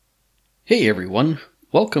Hey everyone,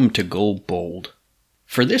 welcome to Go Bold.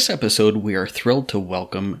 For this episode, we are thrilled to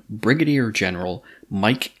welcome Brigadier-General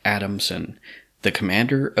Mike Adamson, the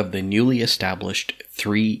commander of the newly established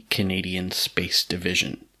 3 Canadian Space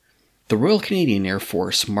Division. The Royal Canadian Air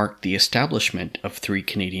Force marked the establishment of 3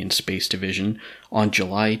 Canadian Space Division on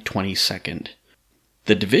July 22nd.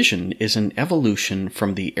 The division is an evolution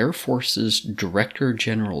from the Air Force's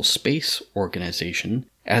Director-General Space Organization,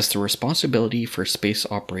 as the responsibility for space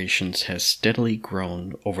operations has steadily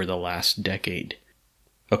grown over the last decade.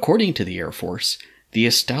 According to the Air Force, the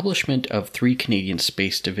establishment of 3 Canadian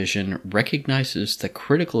Space Division recognizes the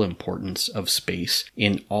critical importance of space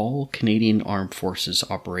in all Canadian Armed Forces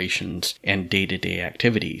operations and day-to-day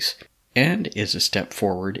activities, and is a step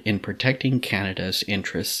forward in protecting Canada's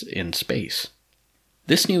interests in space.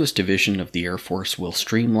 This newest division of the Air Force will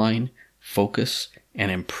streamline, focus, and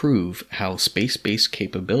improve how space-based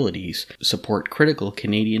capabilities support critical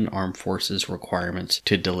Canadian Armed Forces requirements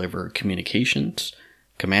to deliver communications,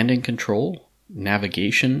 command and control,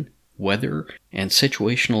 navigation, weather, and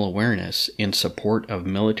situational awareness in support of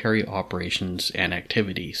military operations and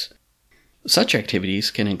activities. Such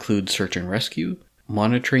activities can include search and rescue,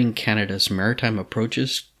 monitoring Canada's maritime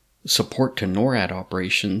approaches, support to NORAD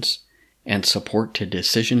operations, and support to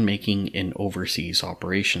decision-making in overseas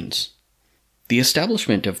operations. The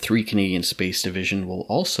establishment of 3 Canadian Space Division will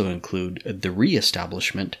also include the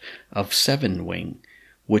re-establishment of 7 Wing,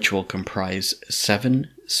 which will comprise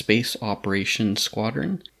 7 Space Operations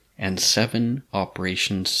Squadron and 7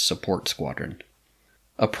 Operations Support Squadron.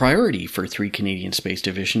 A priority for 3 Canadian Space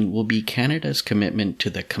Division will be Canada's commitment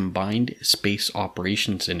to the Combined Space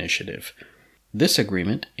Operations Initiative. This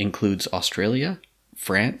agreement includes Australia,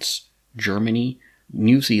 France, Germany,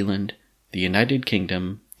 New Zealand, the United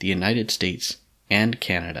Kingdom, the United States, and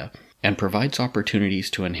Canada, and provides opportunities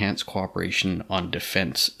to enhance cooperation on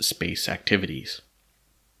defense space activities.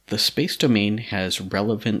 The space domain has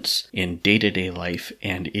relevance in day-to-day life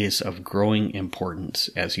and is of growing importance,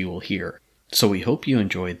 as you will hear. So we hope you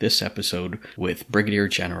enjoyed this episode with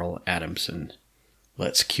Brigadier-General Adamson.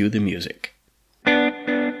 Let's cue the music.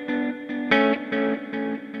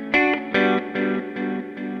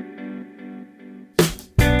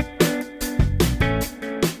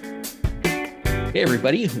 Hey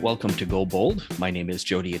everybody, welcome to Go Bold. My name is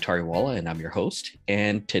Jody Atariwala and I'm your host.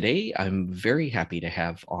 And today I'm very happy to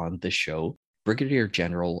have on the show Brigadier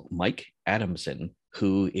General Mike Adamson,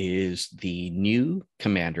 who is the new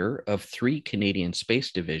commander of 3 Canadian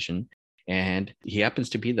Space Division. And he happens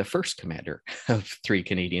to be the first commander of 3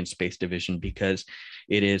 Canadian Space Division because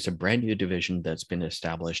it is a brand new division that's been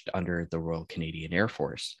established under the Royal Canadian Air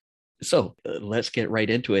Force. So let's get right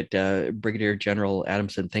into it. Brigadier General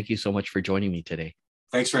Adamson, thank you so much for joining me today.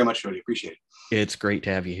 Thanks very much, Jody. Appreciate it. It's great to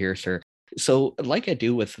have you here, sir. So like I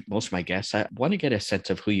do with most of my guests, I want to get a sense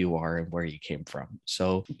of who you are and where you came from.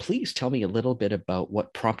 So please tell me a little bit about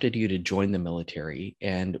what prompted you to join the military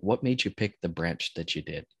and what made you pick the branch that you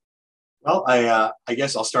did. Well, I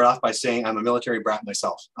guess I'll start off by saying I'm a military brat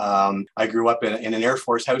myself. I grew up in an Air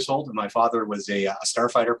Force household. My father was a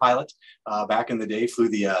starfighter pilot back in the day, flew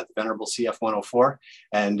the venerable CF-104,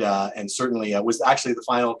 and certainly was actually the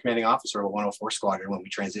final commanding officer of a 104 Squadron when we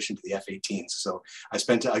transitioned to the F-18s. So I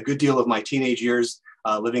spent a good deal of my teenage years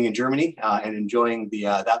living in Germany and enjoying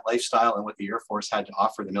that lifestyle and what the Air Force had to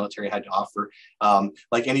offer, the military had to offer.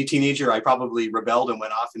 Like any teenager, I probably rebelled and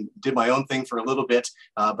went off and did my own thing for a little bit.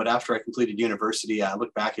 But after I completed university, I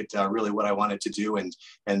looked back at really what I wanted to do. And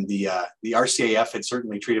the RCAF had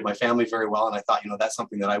certainly treated my family very well. And I thought, that's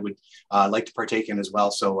something that I would like to partake in as well.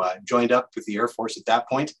 So joined up with the Air Force at that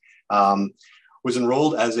point. Was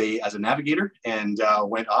enrolled as a navigator and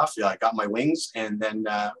went off, got my wings, and then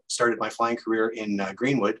started my flying career in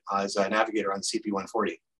Greenwood as a navigator on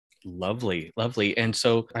CP-140. Lovely, lovely. And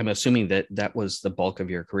so I'm assuming that was the bulk of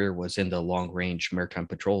your career was in the long-range maritime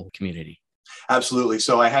patrol community. Absolutely.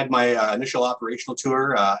 So I had my initial operational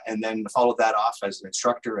tour and then followed that off as an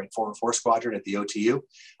instructor at 404 Squadron at the OTU.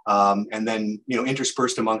 And then,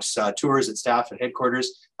 interspersed amongst tours at staff at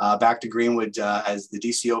headquarters, back to Greenwood as the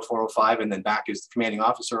DCO 405, and then back as the commanding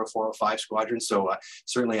officer of 405 Squadron. So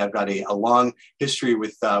certainly I've got a long history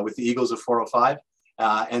with the Eagles of 405.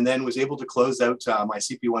 And then was able to close out my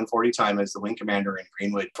CP-140 time as the wing commander in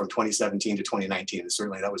Greenwood from 2017 to 2019. And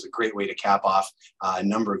certainly that was a great way to cap off a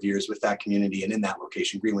number of years with that community and in that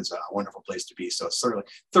location. Greenwood's a wonderful place to be. So certainly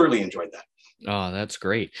thoroughly enjoyed that. Oh, that's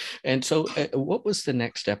great. And so what was the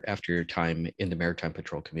next step after your time in the maritime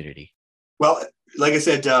patrol community? Well, like I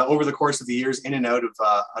said, over the course of the years, in and out of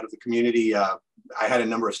the community, I had a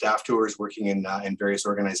number of staff tours working in various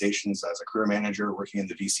organizations as a career manager, working in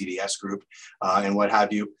the VCDS group and what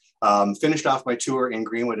have you. Finished off my tour in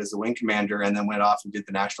Greenwood as the wing commander, and then went off and did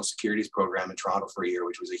the National Securities Program in Toronto for a year,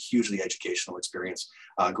 which was a hugely educational experience.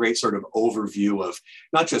 Great sort of overview of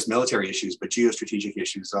not just military issues, but geostrategic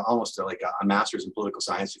issues, almost like a master's in political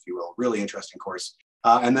science, if you will. Really interesting course.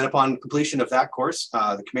 And then upon completion of that course,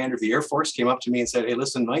 the commander of the Air Force came up to me and said, "Hey,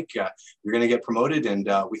 listen, Mike, you're going to get promoted, and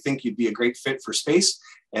we think you'd be a great fit for space."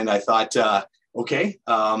 And I thought, okay,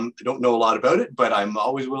 I don't know a lot about it, but I'm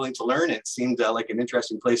always willing to learn. It seemed like an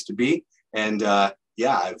interesting place to be. And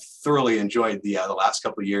yeah, I've thoroughly enjoyed the last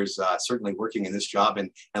couple of years, certainly working in this job, and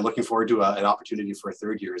looking forward to an opportunity for a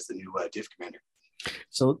third year as the new DIV commander.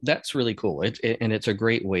 So that's really cool. And it's a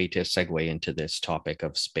great way to segue into this topic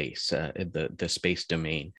of space, the space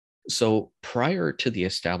domain. So prior to the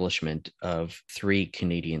establishment of 3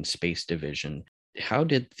 Canadian Space Division, how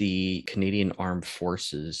did the Canadian Armed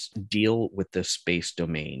Forces deal with the space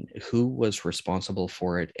domain? Who was responsible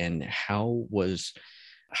for it, and how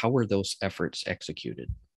were those efforts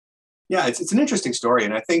executed? Yeah, it's an interesting story.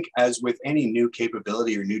 And I think, as with any new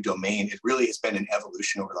capability or new domain, it really has been an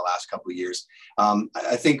evolution over the last couple of years.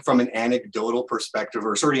 I think from an anecdotal perspective,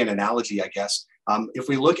 or sort of an analogy, I guess, if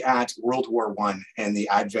we look at World War I and the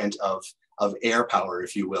advent of air power,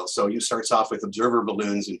 if you will. So you starts off with observer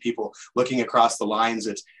balloons and people looking across the lines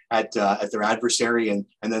at their adversary, and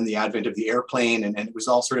then the advent of the airplane, and it was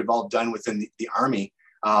all sort of all done within the Army.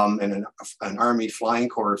 And an Army flying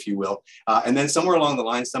corps, if you will. And then somewhere along the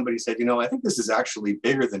line, somebody said, I think this is actually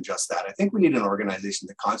bigger than just that. I think we need an organization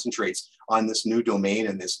that concentrates on this new domain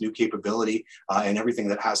and this new capability and everything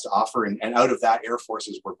that has to offer. And out of that, air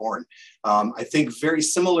forces were born. I think very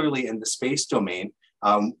similarly in the space domain,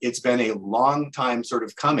 it's been a long time sort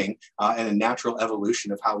of coming and a natural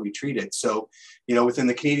evolution of how we treat it. So, within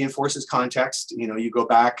the Canadian Forces context, you go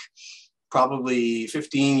back probably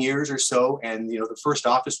 15 years or so. And, the first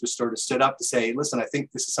office was sort of stood up to say, listen, I think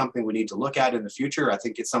this is something we need to look at in the future. I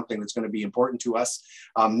think it's something that's going to be important to us,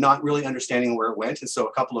 not really understanding where it went. And so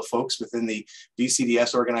a couple of folks within the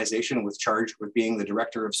VCDS organization was charged with being the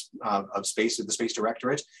director of space, of the Space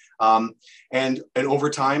Directorate. And over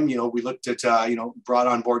time, we looked at, brought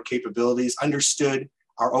on board capabilities, understood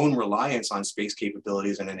our own reliance on space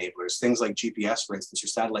capabilities and enablers, things like GPS, for instance, or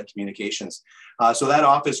satellite communications. So that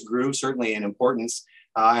office grew certainly in importance.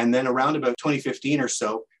 And then around about 2015 or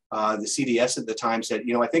so, the CDS at the time said,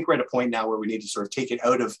 I think we're at a point now where we need to sort of take it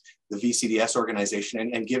out of the VCDS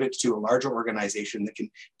organization and give it to a larger organization that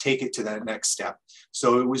can take it to that next step.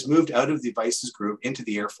 So it was moved out of the Vices group into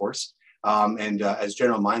the Air Force. And as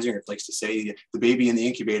General Meinzinger likes to say, the baby in the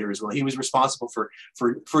incubator as well. He was responsible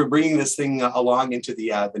for bringing this thing along into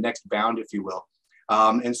the next bound, if you will.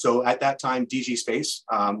 And so at that time, DG Space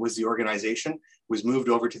was the organization, was moved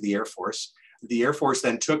over to the Air Force. The Air Force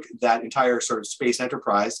then took that entire sort of space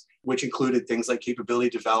enterprise, which included things like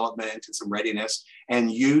capability development and some readiness,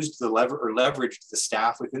 and used leveraged the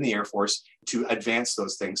staff within the Air Force to advance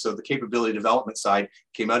those things. So the capability development side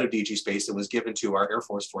came out of DG Space and was given to our Air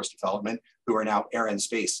Force Force Development, who are now Air and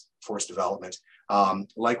Space Force Development.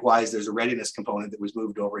 Likewise, there's a readiness component that was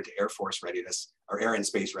moved over to Air Force Readiness, or Air and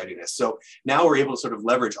Space Readiness. So now we're able to sort of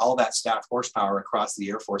leverage all that staff horsepower across the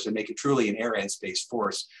Air Force and make it truly an Air and Space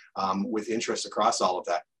Force with interests across all of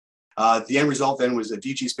that. The end result then was a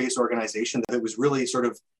DG Space organization that was really sort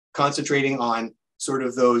of concentrating on sort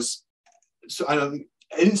of those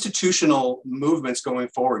institutional movements going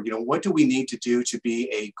forward. What do we need to do to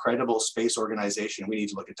be a credible space organization? We need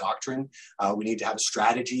to look at doctrine. We need to have a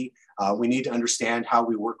strategy. We need to understand how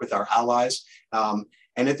we work with our allies.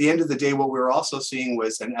 And at the end of the day, what we were also seeing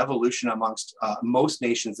was an evolution amongst most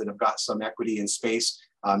nations that have got some equity in space.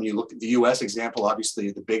 You look at the US example,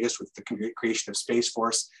 obviously the biggest with the creation of Space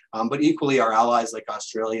Force, but equally our allies like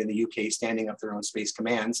Australia and the UK standing up their own space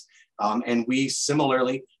commands. And we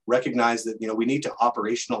similarly recognize that, we need to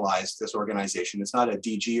operationalize this organization. It's not a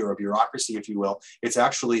DG or a bureaucracy, if you will. It's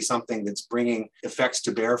actually something that's bringing effects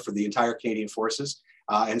to bear for the entire Canadian Forces.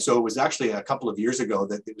 And so it was actually a couple of years ago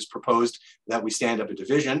that it was proposed that we stand up a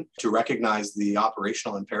division to recognize the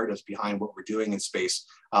operational imperatives behind what we're doing in space.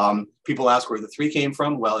 People ask where the 3 came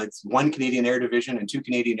from. Well, it's 1 Canadian Air Division and 2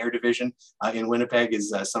 Canadian Air Division in Winnipeg,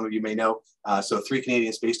 as some of you may know. So 3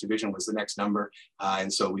 Canadian Space Division was the next number.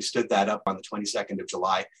 And so we stood that up on the 22nd of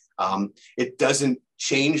July. It doesn't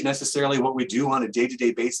change necessarily what we do on a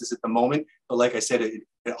day-to-day basis at the moment. But like I said, it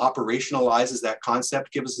operationalizes that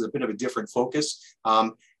concept, gives us a bit of a different focus,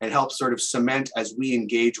 and helps sort of cement as we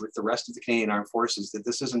engage with the rest of the Canadian Armed Forces that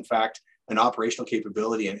this is in fact an operational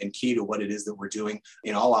capability and key to what it is that we're doing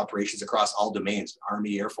in all operations across all domains,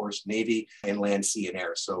 Army, Air Force, Navy, and land, sea, and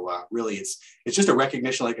air. So really, it's just a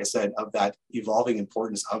recognition, like I said, of that evolving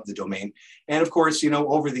importance of the domain. And of course,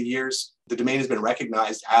 over the years, the domain has been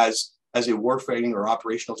recognized as a warfighting or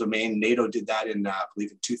operational domain. NATO did that in, I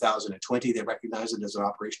believe, in 2020. They recognized it as an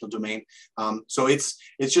operational domain. So it's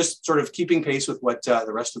just sort of keeping pace with what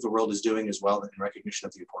the rest of the world is doing as well, in recognition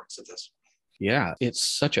of the importance of this. Yeah, it's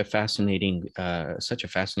such a fascinating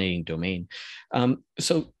domain.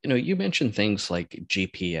 So, you mentioned things like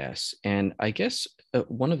GPS, and I guess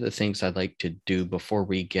one of the things I'd like to do before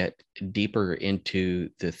we get deeper into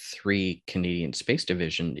the 3 Canadian Space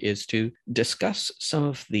Division is to discuss some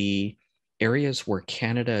of the areas where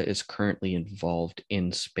Canada is currently involved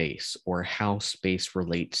in space, or how space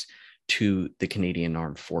relates to the Canadian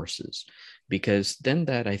Armed Forces, because then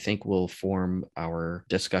that, I think, will form our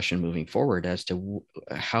discussion moving forward as to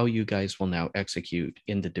how you guys will now execute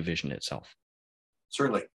in the division itself.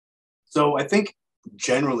 Certainly. So I think,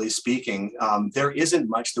 generally speaking, there isn't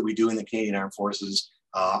much that we do in the Canadian Armed Forces,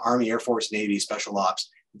 Army, Air Force, Navy, Special Ops,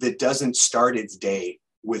 that doesn't start its day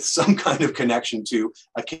with some kind of connection to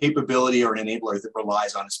a capability or an enabler that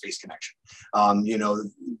relies on a space connection.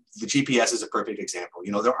 The GPS is a perfect example.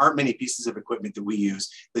 There aren't many pieces of equipment that we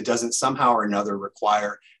use that doesn't somehow or another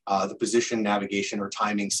require the position, navigation, or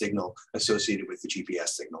timing signal associated with the GPS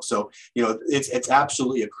signal. So, it's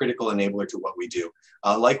absolutely a critical enabler to what we do.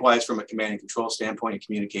 Likewise, from a command and control standpoint in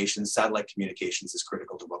communications, satellite communications is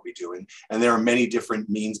critical to what we do. And there are many different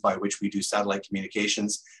means by which we do satellite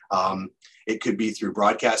communications. It could be through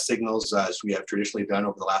broadcast signals, as we have traditionally done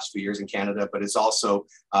over the last few years in Canada, but it's also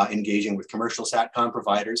engaging with commercial SATCOM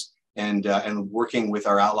providers and working with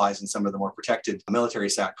our allies in some of the more protected military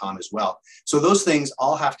SATCOM as well. So those things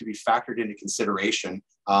all have to be factored into consideration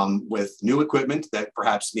with new equipment that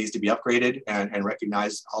perhaps needs to be upgraded and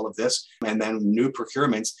recognize all of this. And then new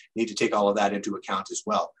procurements need to take all of that into account as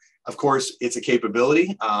well. Of course, it's a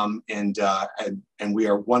capability, and we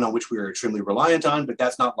are one on which we are extremely reliant on, but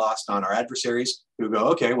that's not lost on our adversaries who go,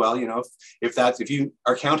 okay, well, if you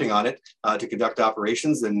are counting on it to conduct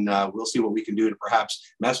operations, then we'll see what we can do to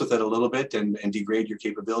perhaps mess with it a little bit and degrade your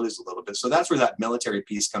capabilities a little bit. So that's where that military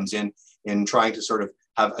piece comes in trying to sort of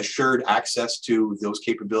have assured access to those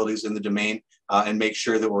capabilities in the domain and make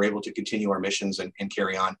sure that we're able to continue our missions and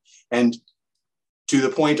carry on. And to the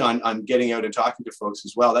point on getting out and talking to folks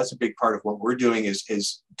as well, that's a big part of what we're doing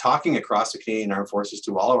is talking across the Canadian Armed Forces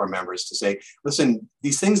to all of our members to say, listen,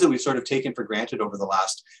 these things that we've sort of taken for granted over the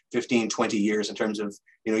last 15, 20 years in terms of,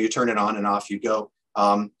 you turn it on and off you go.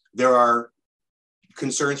 There are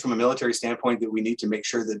concerns from a military standpoint that we need to make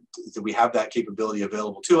sure that we have that capability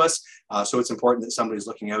available to us. So it's important that somebody's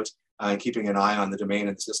looking out and keeping an eye on the domain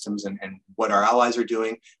and the systems and what our allies are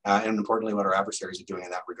doing, and importantly, what our adversaries are doing in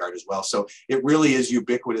that regard as well. So it really is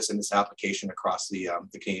ubiquitous in this application across the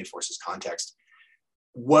Canadian Forces context.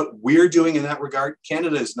 What we're doing in that regard,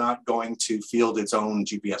 Canada is not going to field its own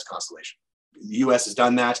GPS constellation. The US has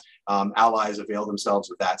done that. Allies avail themselves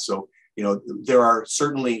of that. So, there are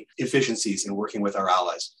certainly efficiencies in working with our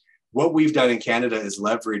allies. What we've done in Canada is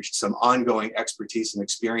leveraged some ongoing expertise and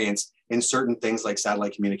experience in certain things like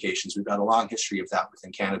satellite communications. We've got a long history of that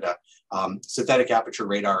within Canada. Synthetic aperture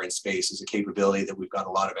radar in space is a capability that we've got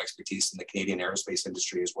a lot of expertise in the Canadian aerospace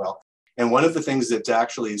industry as well. And one of the things that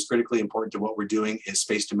actually is critically important to what we're doing is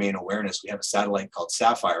space domain awareness. We have a satellite called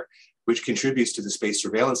Sapphire, which contributes to the space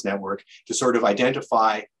surveillance network to sort of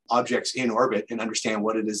identify objects in orbit and understand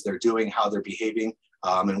what it is they're doing, how they're behaving,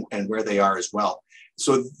 and where they are as well.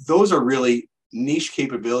 So those are really niche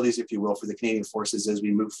capabilities, if you will, for the Canadian Forces as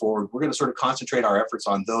we move forward. We're going to sort of concentrate our efforts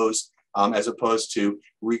on those as opposed to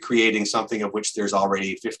recreating something of which there's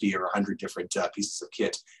already 50 or 100 different pieces of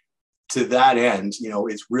kit. To that end,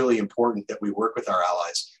 it's really important that we work with our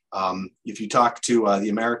allies. If you talk to the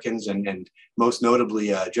Americans and most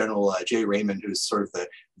notably General J. Raymond, who's sort of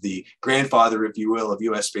the grandfather, if you will, of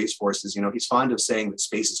U.S. Space Forces, he's fond of saying that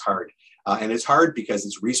space is hard. And it's hard because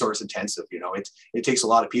it's resource intensive. It takes a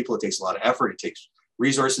lot of people, it takes a lot of effort, it takes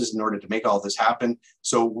resources in order to make all this happen.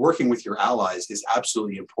 So working with your allies is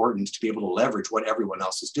absolutely important to be able to leverage what everyone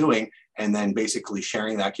else is doing and then basically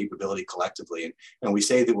sharing that capability collectively. And we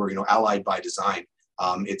say that we're allied by design.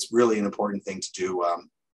 It's really an important thing to do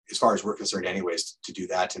as far as we're concerned anyways, to do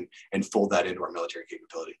that and fold that into our military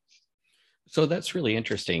capability. So that's really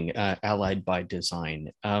interesting, allied by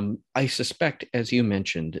design. I suspect, as you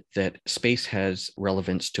mentioned, that space has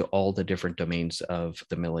relevance to all the different domains of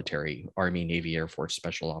the military, Army, Navy, Air Force,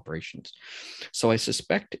 Special Operations. So I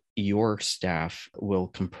suspect your staff will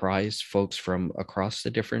comprise folks from across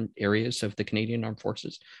the different areas of the Canadian Armed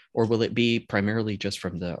Forces, or will it be primarily just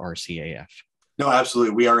from the RCAF? No,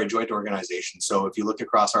 absolutely. We are a joint organization. So if you look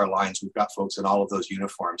across our lines, we've got folks in all of those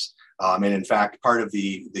uniforms. And in fact, part of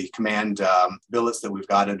the command billets that we've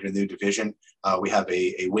got under the new division, we have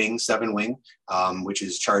a wing, 7 wing, which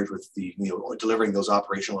is charged with delivering those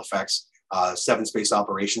operational effects. 7 Space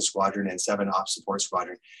Operations Squadron and 7 Ops Support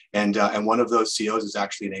Squadron. And one of those COs is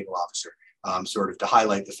actually a naval officer. Sort of to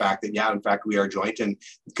highlight the fact that, yeah, in fact, we are joint, and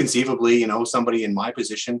conceivably, somebody in my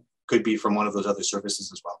position could be from one of those other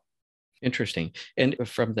services as well. Interesting. And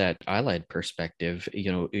from that allied perspective,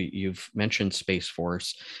 you've mentioned Space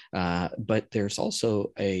Force, but there's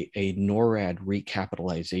also a NORAD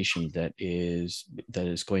recapitalization that is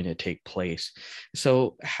going to take place.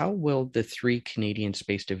 So how will the 3 Canadian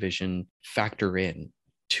Space Division factor in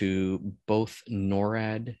to both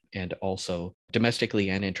NORAD and also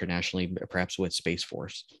domestically and internationally, perhaps with Space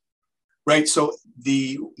Force? Right. So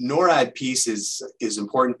the NORAD piece is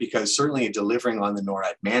important because certainly in delivering on the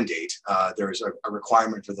NORAD mandate, there's a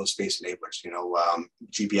requirement for those space enablers.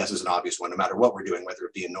 GPS is an obvious one, no matter what we're doing, whether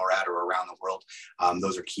it be in NORAD or around the world.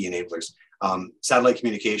 Those are key enablers. Satellite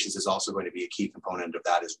communications is also going to be a key component of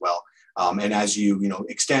that as well. And as you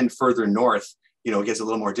extend further north, it gets a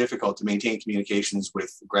little more difficult to maintain communications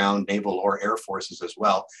with ground, naval, or air forces as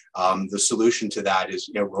well. The solution to that is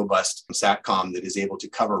robust SATCOM that is able to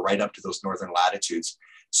cover right up to those northern latitudes.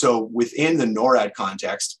 So within the NORAD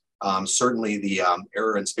context, certainly the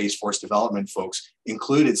Air and Space Force Development folks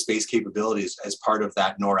included space capabilities as part of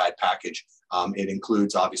that NORAD package. It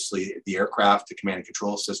includes obviously the aircraft, the command and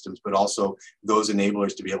control systems, but also those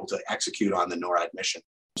enablers to be able to execute on the NORAD mission.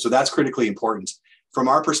 So that's critically important. From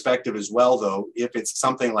our perspective as well, though, if it's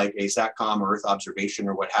something like a SATCOM or Earth observation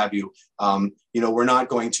or what have you, we're not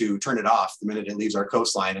going to turn it off the minute it leaves our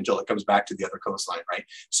coastline until it comes back to the other coastline, right?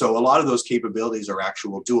 So a lot of those capabilities are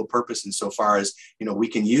actual dual purpose insofar as, we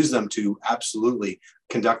can use them to absolutely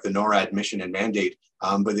conduct the NORAD mission and mandate,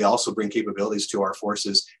 but they also bring capabilities to our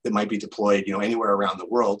forces that might be deployed, anywhere around the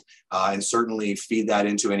world, and certainly feed that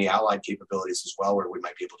into any allied capabilities as well, where we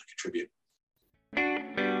might be able to contribute.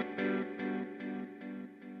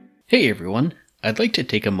 Hey everyone, I'd like to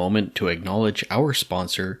take a moment to acknowledge our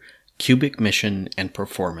sponsor, Cubic Mission and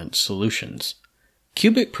Performance Solutions.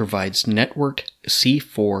 Cubic provides networked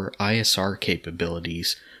C4 ISR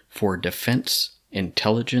capabilities for defense,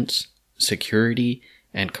 intelligence, security,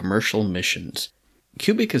 and commercial missions.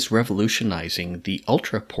 Cubic is revolutionizing the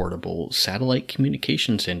ultra-portable satellite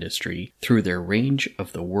communications industry through their range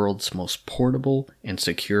of the world's most portable and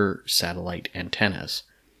secure satellite antennas.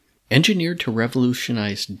 Engineered to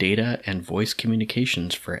revolutionize data and voice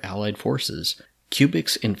communications for Allied forces,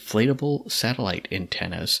 Cubic's inflatable satellite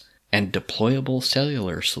antennas and deployable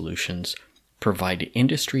cellular solutions provide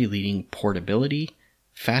industry-leading portability,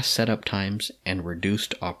 fast setup times, and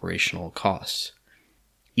reduced operational costs.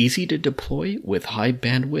 Easy to deploy with high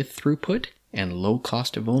bandwidth throughput and low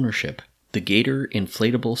cost of ownership, the Gator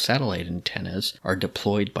inflatable satellite antennas are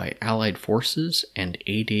deployed by Allied forces and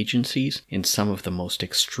aid agencies in some of the most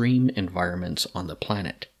extreme environments on the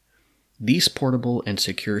planet. These portable and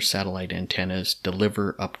secure satellite antennas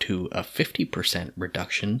deliver up to a 50%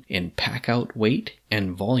 reduction in pack-out weight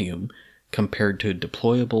and volume compared to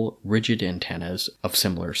deployable rigid antennas of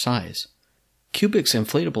similar size. Cubic's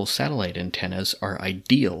inflatable satellite antennas are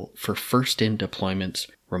ideal for first-in deployments,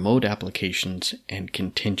 remote applications, and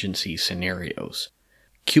contingency scenarios.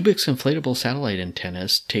 Cubic's inflatable satellite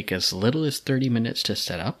antennas take as little as 30 minutes to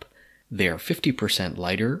set up. They are 50%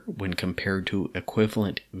 lighter when compared to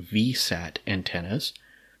equivalent VSAT antennas.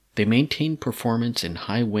 They maintain performance in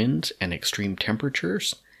high winds and extreme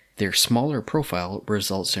temperatures. Their smaller profile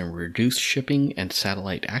results in reduced shipping and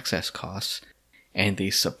satellite access costs, and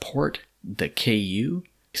they support the KU,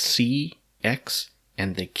 C, X,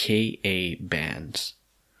 and the KA bands.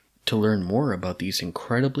 To learn more about these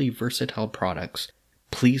incredibly versatile products,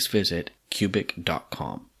 please visit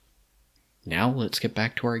cubic.com. Now let's get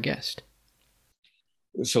back to our guest.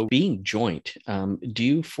 So being joint, do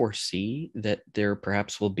you foresee that there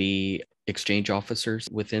perhaps will be exchange officers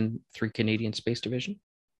within 3 Canadian Space Division?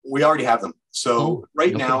 We already have them. So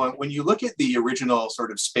right okay. now, when you look at the original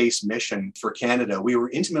sort of space mission for Canada, we were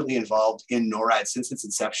intimately involved in NORAD since its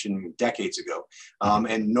inception decades ago.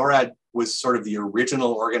 And NORAD was sort of the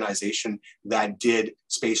original organization that did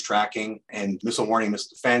space tracking and missile warning,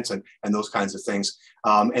 missile defense, and those kinds of things.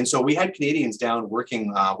 And so we had Canadians down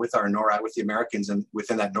working with our NORAD, with the Americans, and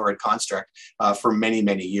within that NORAD construct for many,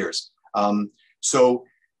 many years. So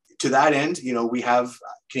to that end, we have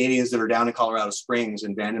Canadians that are down in Colorado Springs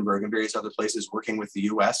and Vandenberg and various other places working with the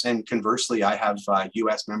U.S. And conversely, I have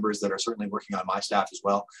U.S. members that are certainly working on my staff as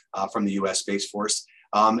well from the U.S. Space Force.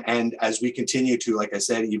 And as we continue to, like I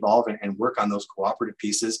said, evolve and work on those cooperative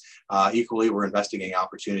pieces, equally, we're investigating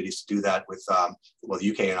opportunities to do that with,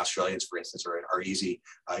 the UK and Australians, for instance, are easy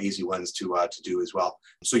ones to do as well.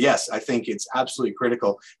 So yes, I think it's absolutely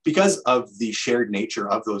critical because of the shared nature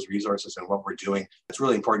of those resources and what we're doing. It's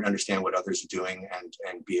really important to understand what others are doing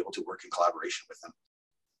and be able to work in collaboration with them.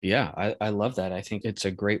 Yeah, I love that. I think it's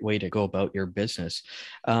a great way to go about your business.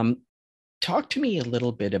 Talk to me a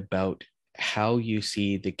little bit about how you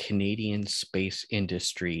see the Canadian space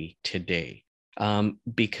industry today.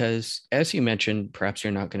 Because as you mentioned, perhaps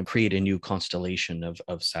you're not going to create a new constellation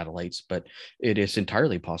of satellites, but it is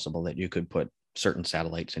entirely possible that you could put certain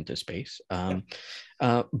satellites into space.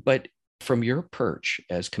 But from your perch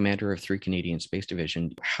as commander of 3 Canadian Space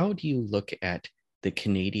Division, how do you look at the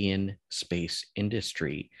Canadian space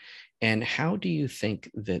industry? And how do you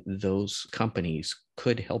think that those companies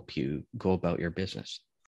could help you go about your business?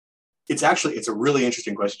 It's a really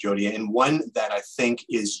interesting question, Jody, and one that I think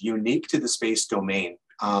is unique to the space domain,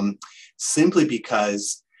 simply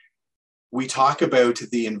because we talk about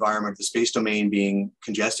the environment, the space domain being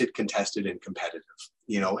congested, contested, and competitive.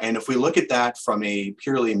 And if we look at that from a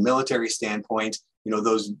purely military standpoint,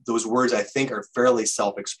 those words I think are fairly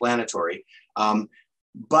self-explanatory.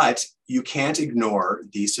 But you can't ignore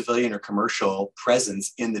the civilian or commercial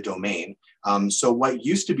presence in the domain. So what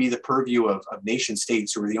used to be the purview of nation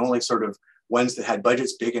states, who were the only sort of ones that had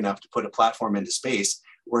budgets big enough to put a platform into space,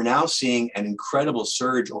 we're now seeing an incredible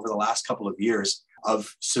surge over the last couple of years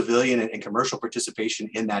of civilian and commercial participation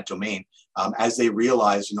in that domain, as they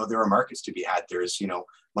realize, there are markets to be had. There's,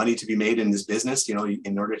 money to be made in this business,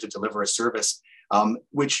 in order to deliver a service,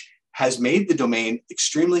 which has made the domain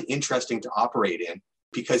extremely interesting to operate in.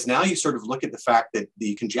 Because now you sort of look at the fact that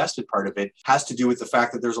the congested part of it has to do with the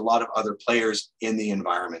fact that there's a lot of other players in the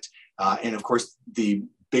environment. And of course, the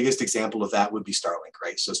biggest example of that would be Starlink,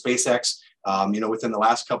 right? So SpaceX, within the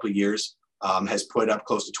last couple of years, has put up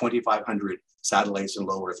close to 2,500 satellites in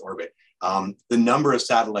low Earth orbit. The number of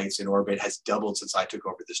satellites in orbit has doubled since I took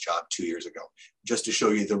over this job 2 years ago, just to show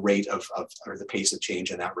you the rate or the pace of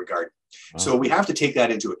change in that regard. Wow. So we have to take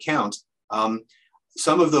that into account.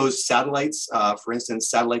 Some of those satellites, for instance,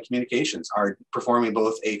 satellite communications, are performing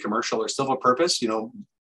both a commercial or civil purpose,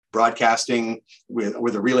 broadcasting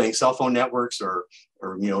with a relaying cell phone networks or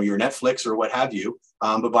your Netflix or what have you.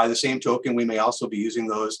 But by the same token, we may also be using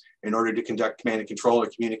those in order to conduct command and control or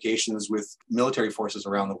communications with military forces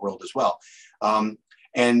around the world as well.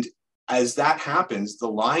 And as that happens, the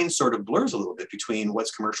line sort of blurs a little bit between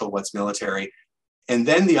what's commercial, what's military. And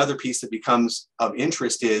then the other piece that becomes of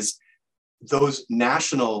interest is those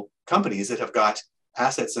national companies that have got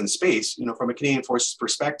assets in space. From a Canadian Forces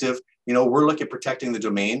perspective, we're looking at protecting the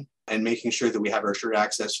domain and making sure that we have our assured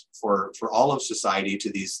access for all of society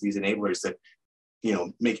to these enablers that,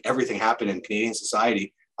 make everything happen in Canadian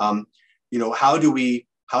society. How do we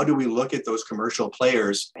look at those commercial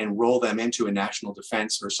players and roll them into a national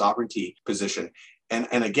defense or sovereignty position?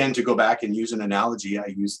 And again, to go back and use an analogy, I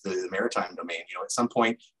use the maritime domain. At some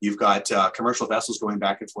point, you've got commercial vessels going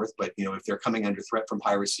back and forth, but if they're coming under threat from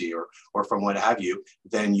piracy or from what have you,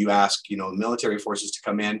 then you ask military forces to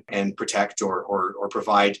come in and protect or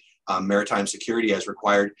provide maritime security as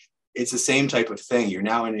required. It's the same type of thing. You're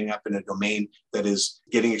now ending up in a domain that is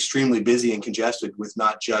getting extremely busy and congested with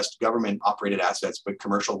not just government operated assets, but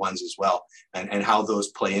commercial ones as well. And how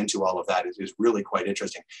those play into all of that is really quite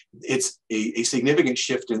interesting. It's a significant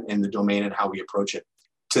shift in the domain and how we approach it.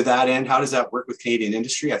 To that end, how does that work with Canadian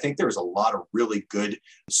industry? I think there's a lot of really good,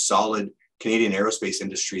 solid Canadian aerospace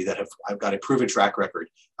industry that I've got a proven track record.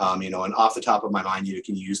 And off the top of my mind, you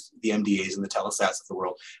can use the MDAs and the Telesats of the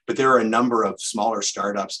world, but there are a number of smaller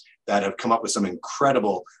startups that have come up with some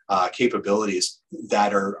incredible capabilities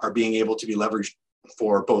that are being able to be leveraged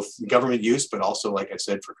for both government use, but also, like I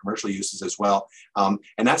said, for commercial uses as well.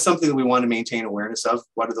 And that's something that we want to maintain awareness of.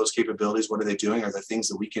 What are those capabilities? What are they doing? Are there things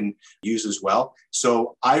that we can use as well?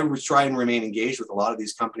 So I try and remain engaged with a lot of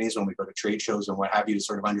these companies when we go to trade shows and what have you to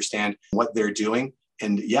sort of understand what they're doing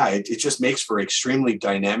And yeah, it just makes for an extremely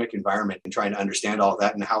dynamic environment and trying to understand all of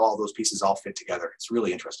that and how all those pieces all fit together. It's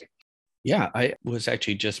really interesting. Yeah, I was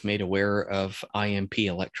actually just made aware of IMP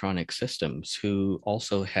Electronic Systems, who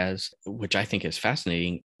also has, which I think is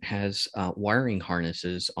fascinating, has wiring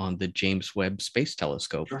harnesses on the James Webb Space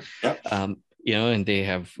Telescope. Sure. Yep. And they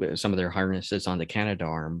have some of their harnesses on the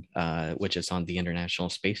Canadarm, which is on the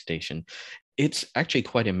International Space Station. It's actually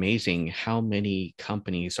quite amazing how many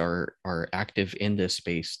companies are active in this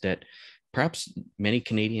space that perhaps many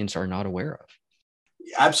Canadians are not aware of.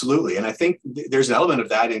 Absolutely. And I think there's an element of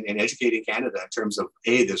that in educating Canada in terms of,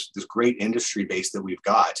 this great industry base that we've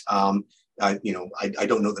got. I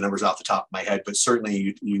don't know the numbers off the top of my head, but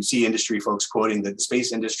certainly you see industry folks quoting that the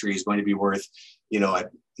space industry is going to be worth,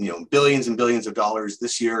 billions and billions of dollars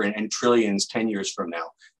this year and trillions 10 years from now,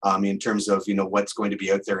 in terms of, what's going to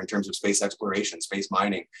be out there in terms of space exploration, space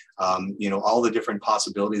mining, all the different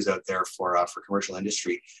possibilities out there for commercial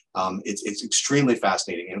industry. It's extremely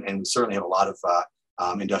fascinating. And we certainly have a lot of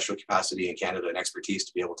industrial capacity in Canada and expertise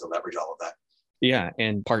to be able to leverage all of that. Yeah,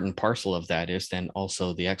 and part and parcel of that is then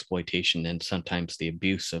also the exploitation and sometimes the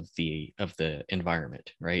abuse of the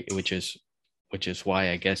environment, right? Which is why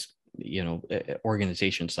I guess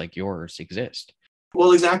organizations like yours exist.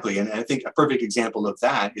 Well, exactly. And I think a perfect example of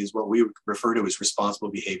that is what we refer to as responsible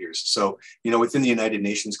behaviors. So, within the United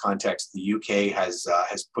Nations context, the UK has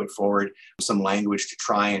put forward some language to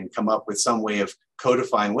try and come up with some way of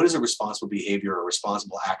codifying what does a responsible behavior or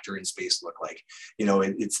responsible actor in space look like.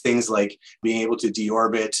 It's things like being able to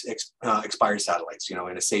deorbit expired satellites, in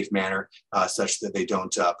a safe manner, such that they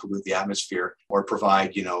don't pollute the atmosphere or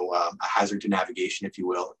provide, a hazard to navigation, if you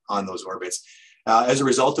will, on those orbits. As a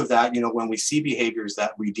result of that, when we see behaviors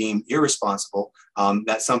that we deem irresponsible,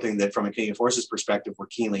 that's something that from a Canadian Forces perspective, we're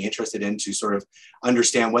keenly interested in to sort of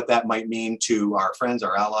understand what that might mean to our friends,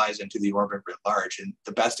 our allies, and to the orbit writ large. And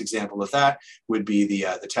the best example of that would be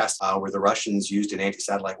the test where the Russians used an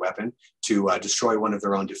anti-satellite weapon to destroy one of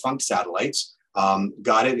their own defunct satellites.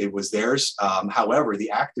 Got it. It was theirs. However, the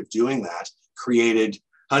act of doing that created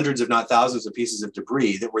hundreds, if not thousands, of pieces of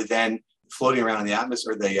debris that were then floating around in the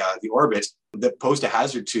atmosphere, the orbit, that posed a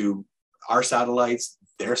hazard to our satellites,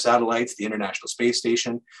 their satellites, the International Space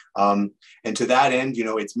Station. And to that end,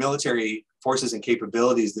 it's military forces and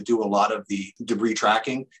capabilities that do a lot of the debris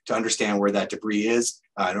tracking to understand where that debris is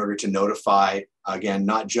in order to notify, again,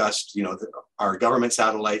 not just, our government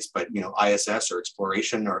satellites, but, ISS or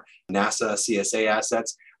exploration or NASA, CSA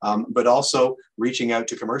assets. But also reaching out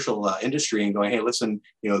to commercial industry and going, hey, listen,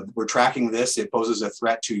 we're tracking this. It poses a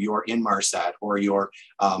threat to your Inmarsat or your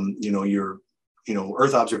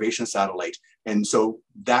Earth observation satellite. And so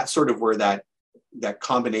that's sort of where that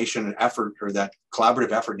combination effort or that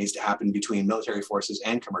collaborative effort needs to happen between military forces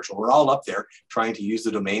and commercial. We're all up there trying to use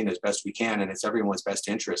the domain as best we can, and it's everyone's best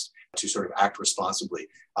interest to sort of act responsibly.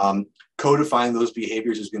 Codifying those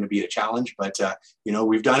behaviors is going to be a challenge, but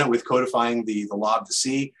we've done it with codifying the law of the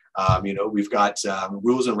sea. We've got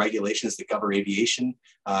rules and regulations that cover aviation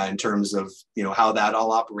in terms of how that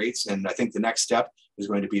all operates, and I think the next step is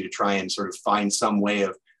going to be to try and sort of find some way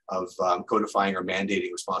of codifying or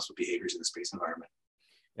mandating responsible behaviors in the space environment.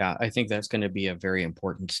 Yeah, I think that's going to be a very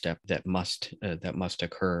important step that must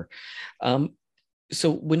occur. So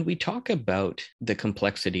when we talk about the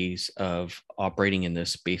complexities of operating in the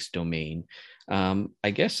space domain,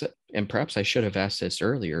 I guess, and perhaps I should have asked this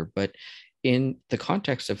earlier, but in the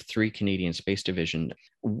context of 3 Canadian Space Division,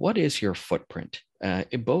 what is your footprint,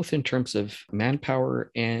 both in terms of manpower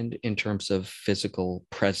and in terms of physical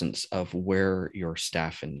presence of where your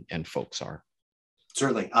staff and folks are?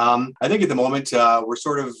 Certainly. I think at the moment, we're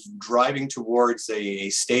sort of driving towards a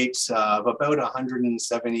state of about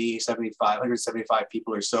 175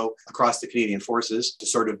 people or so across the Canadian Forces to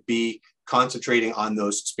sort of be concentrating on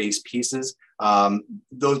those space pieces.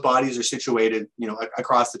 Those bodies are situated,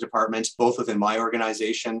 across the department, both within my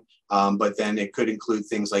organization, but then it could include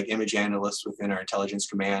things like image analysts within our intelligence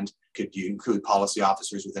command, could include policy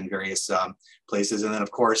officers within various places. And then,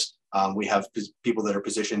 of course, we have people that are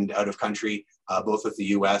positioned out of country, both with the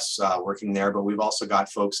US working there, but we've also got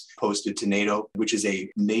folks posted to NATO, which is a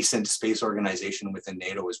nascent space organization within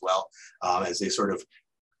NATO as well, as they sort of,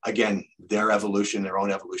 again, their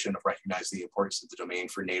own evolution of recognize the importance of the domain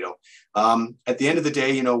for NATO. At the end of the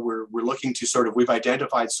day, we're looking to sort of, we've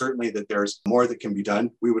identified certainly that there's more that can be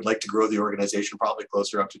done. We would like to grow the organization probably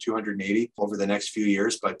closer up to 280 over the next few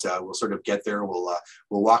years, but we'll sort of get there. We'll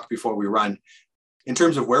walk before we run. In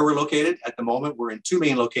terms of where we're located at the moment, we're in two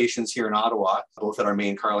main locations here in Ottawa, both at our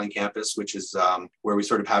main Carling campus, which is where we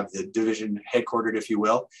sort of have the division headquartered, if you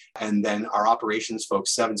will. And then our operations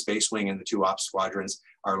folks, 7 Space Wing and the 2 Ops Squadrons,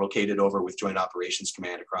 are located over with Joint Operations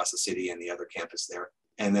Command across the city and the other campus there.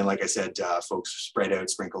 And then, like I said, folks spread out,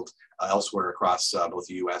 sprinkled elsewhere across both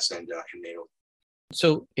the US and NATO.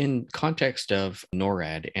 So in context of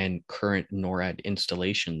NORAD and current NORAD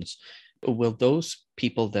installations, will those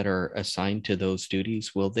people that are assigned to those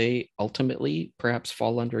duties, will they ultimately perhaps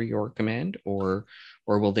fall under your command, or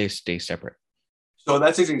will they stay separate? So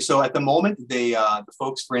that's interesting. So at the moment, the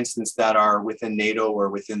folks, for instance, that are within NATO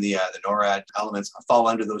or within the NORAD elements fall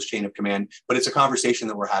under those chain of command, but it's a conversation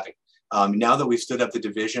that we're having. Now that we've stood up the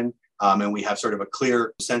division and we have sort of a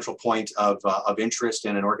clear central point of interest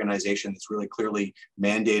in an organization that's really clearly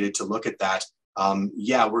mandated to look at that,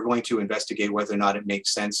 we're going to investigate whether or not it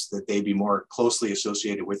makes sense that they be more closely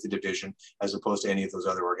associated with the division as opposed to any of those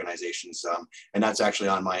other organizations. And that's actually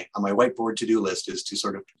on my whiteboard to-do list, is to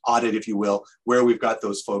sort of audit, if you will, where we've got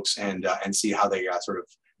those folks and see how they sort of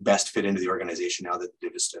best fit into the organization now that the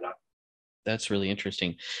div is stood up. That's really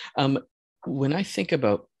interesting. When I think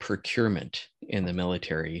about procurement in the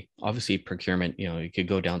military, obviously procurement, you could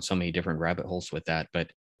go down so many different rabbit holes with that. But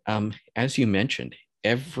as you mentioned,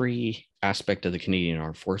 every aspect of the Canadian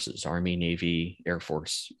Armed Forces, Army, Navy, Air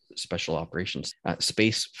Force, Special Operations,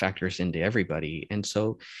 space factors into everybody. And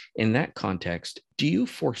so in that context, do you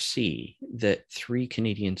foresee that 3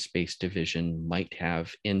 Canadian Space Division might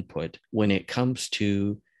have input when it comes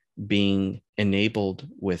to being enabled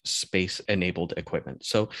with space-enabled equipment?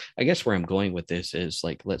 So I guess where I'm going with this is,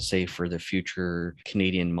 like, let's say for the future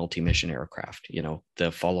Canadian multi-mission aircraft,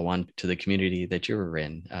 the follow-on to the community that you were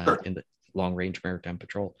in the long-range maritime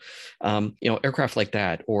patrol, aircraft like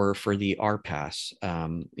that, or for the RPAS,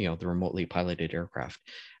 the remotely piloted aircraft,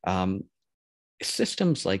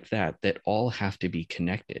 systems like that all have to be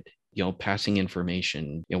connected, passing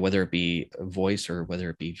information, whether it be voice or whether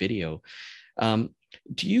it be video.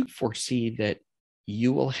 Do you foresee that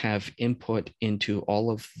you will have input into all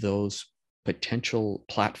of those potential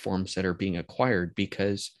platforms that are being acquired,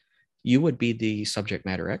 because you would be the subject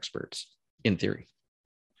matter experts in theory?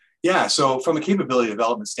 Yeah, so from a capability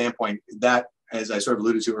development standpoint, that, as I sort of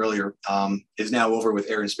alluded to earlier, is now over with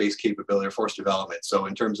Air and Space Capability or Force Development. So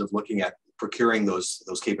in terms of looking at procuring those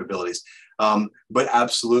capabilities, but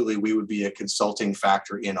absolutely we would be a consulting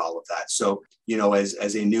factor in all of that. So,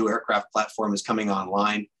 as a new aircraft platform is coming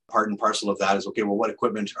online, part and parcel of that is, okay, well, what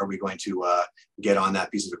equipment are we going to get on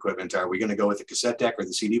that piece of equipment? Are we going to go with the cassette deck or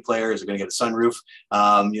the CD player? Is it going to get a sunroof,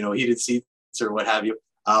 heated seats or what have you?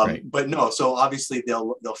 Right. But no, so obviously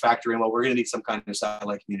they'll factor in, well, we're going to need some kind of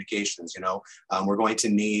satellite communications, we're going to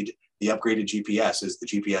need the upgraded GPS as the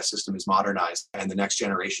GPS system is modernized and the next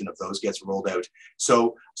generation of those gets rolled out.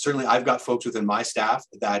 So certainly I've got folks within my staff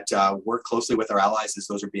that work closely with our allies as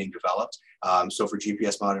those are being developed. So for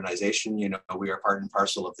GPS modernization, we are part and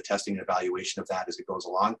parcel of the testing and evaluation of that as it goes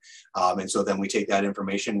along. And so then we take that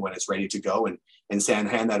information when it's ready to go and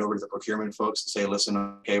hand that over to the procurement folks to say, listen,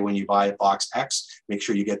 okay, when you buy box X, make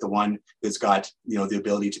sure you get the one that's got, the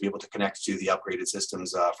ability to be able to connect to the upgraded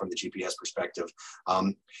systems from the GPS perspective.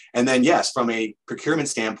 And then, yes, from a procurement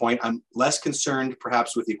standpoint, I'm less concerned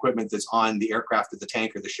perhaps with the equipment that's on the aircraft or the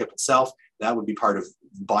tank or the ship itself. That would be part of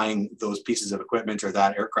buying those pieces of equipment or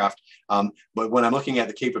that aircraft. But when I'm looking at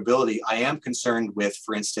the capability, I am concerned with,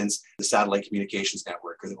 for instance, the satellite communications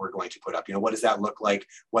network that we're going to put up. What does that look like?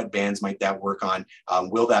 What bands might that work on?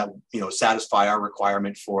 Will that, satisfy our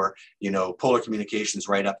requirement for, polar communications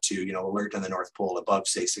right up to, alert in the North Pole above,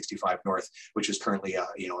 say, 65 North, which is currently, a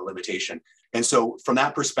limitation. And so from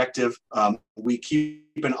that perspective, we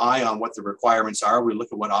keep an eye on what the requirements are. We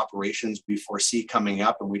look at what operations we foresee coming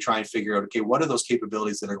up, and we try and figure out, okay, what are those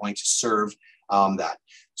capabilities that are going to serve that?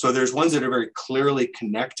 So there's ones that are very clearly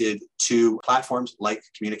connected to platforms like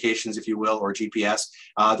communications, if you will, or GPS.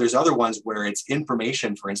 There's other ones where it's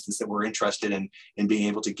information, for instance, that we're interested in being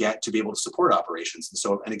able to get to be able to support operations. And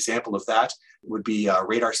so an example of that would be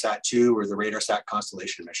RadarSat-2 or the RadarSat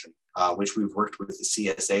Constellation mission, which we've worked with the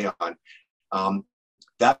CSA on.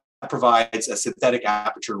 That provides a synthetic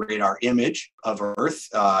aperture radar image of Earth.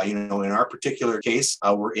 In our particular case,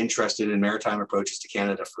 we're interested in maritime approaches to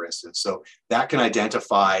Canada, for instance. So that can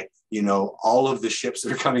identify, all of the ships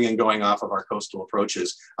that are coming and going off of our coastal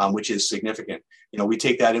approaches, which is significant. We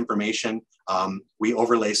take that information, we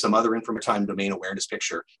overlay some other maritime domain awareness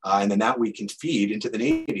picture, and then that we can feed into the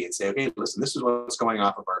Navy and say, okay, listen, this is what's going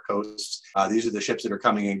off of our coasts. These are the ships that are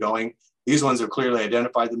coming and going. These ones have clearly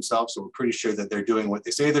identified themselves, so we're pretty sure that they're doing what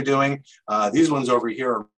they say they're doing. These ones over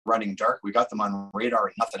here are running dark. We got them on radar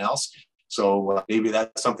and nothing else. So maybe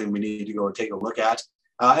that's something we need to go and take a look at.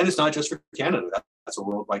 And it's not just for Canada. That's a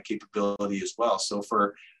worldwide capability as well. So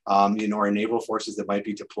for our naval forces that might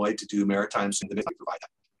be deployed to do maritime, we provide that.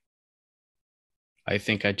 I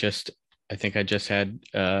think I just had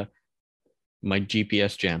my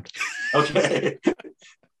GPS jammed. Okay.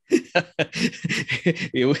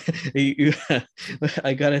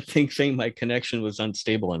 I gotta think my connection was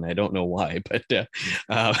unstable, and I don't know why. But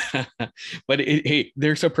hey,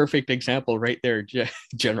 there's a perfect example right there,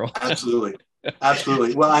 General. Absolutely.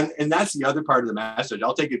 Absolutely. Well, and that's the other part of the message.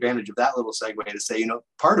 I'll take advantage of that little segue to say,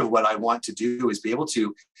 part of what I want to do is be able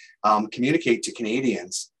to communicate to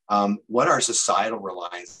Canadians what our societal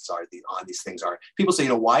reliances are on these things are. People say,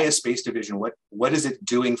 why a space division? What is it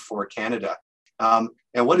doing for Canada?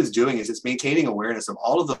 And what it's doing is it's maintaining awareness of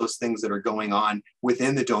all of those things that are going on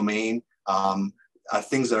within the domain,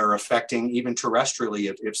 things that are affecting even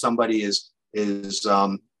terrestrially. If somebody is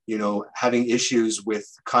having issues with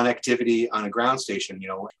connectivity on a ground station,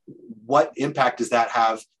 what impact does that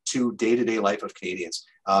have to day-to-day life of Canadians?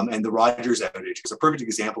 And the Rogers outage is a perfect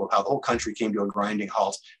example of how the whole country came to a grinding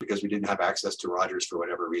halt because we didn't have access to Rogers for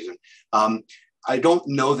whatever reason. I don't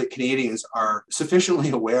know that Canadians are sufficiently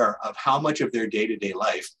aware of how much of their day-to-day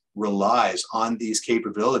life relies on these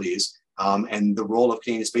capabilities. And the role of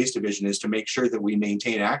Canadian Space Division is to make sure that we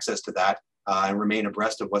maintain access to that and remain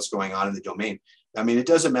abreast of what's going on in the domain. I mean, it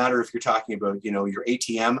doesn't matter if you're talking about, your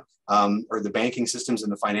ATM or the banking systems in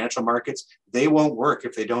the financial markets. They won't work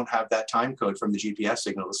if they don't have that time code from the GPS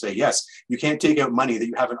signal to say, yes, you can't take out money that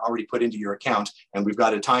you haven't already put into your account. And we've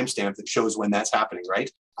got a timestamp that shows when that's happening,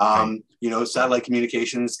 right? Satellite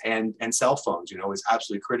communications and cell phones, is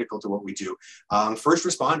absolutely critical to what we do. First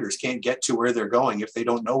responders can't get to where they're going if they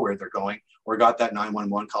don't know where they're going or got that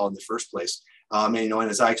 911 call in the first place. And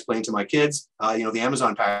as I explained to my kids, the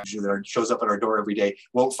Amazon package that shows up at our door every day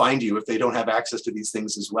won't find you if they don't have access to these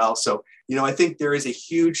things as well. So, I think there is a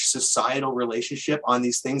huge societal relationship on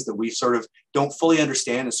these things that we sort of don't fully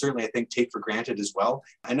understand, and certainly I think take for granted as well.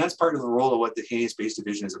 And that's part of the role of what the Canadian Space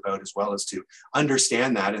Division is about as well, is to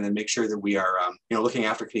understand that and then make sure that we are, looking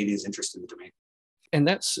after Canadians' interest in the domain. And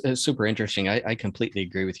that's super interesting. I completely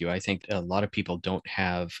agree with you. I think a lot of people don't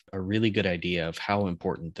have a really good idea of how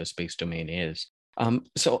important the space domain is.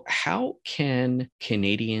 So how can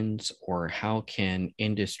Canadians or how can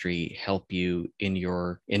industry help you in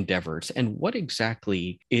your endeavors? And what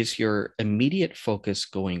exactly is your immediate focus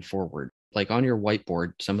going forward? Like on your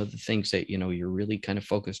whiteboard, some of the things that, you're really kind of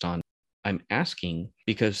focused on. I'm asking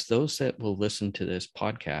because those that will listen to this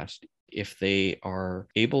podcast, if they are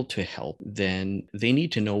able to help, then they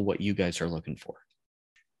need to know what you guys are looking for.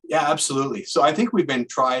 Yeah, absolutely. So I think we've been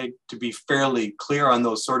trying to be fairly clear on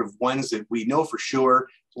those sort of ones that we know for sure,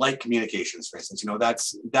 like communications, for instance.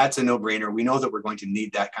 That's a no-brainer. We know that we're going to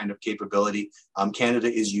need that kind of capability.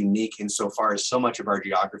 Canada is unique insofar as so much of our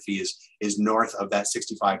geography is north of that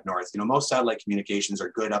 65 north. Most satellite communications are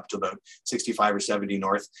good up to about 65 or 70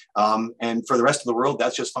 north. And for the rest of the world,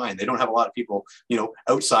 that's just fine. They don't have a lot of people,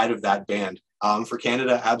 outside of that band. For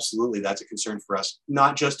Canada, absolutely, that's a concern for us,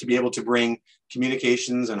 not just to be able to bring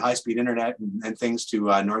communications and high-speed internet and things to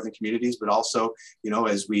northern communities, but also,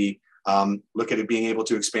 as we look at it being able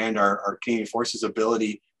to expand our Canadian Forces'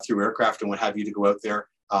 ability through aircraft and what have you to go out there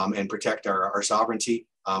and protect our sovereignty.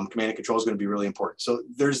 Command and control is going to be really important. So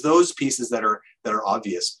there's those pieces that are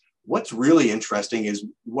obvious. What's really interesting is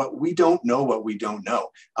what we don't know.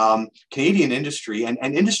 Canadian industry and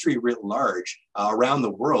industry writ large around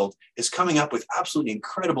the world is coming up with absolutely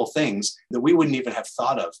incredible things that we wouldn't even have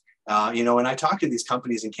thought of. And I talk to these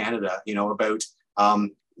companies in Canada, about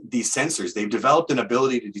these sensors. They've developed an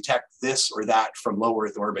ability to detect this or that from low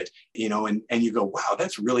Earth orbit, and you go, wow,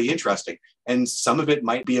 that's really interesting. And some of it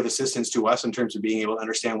might be of assistance to us in terms of being able to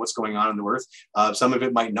understand what's going on the Earth. Some of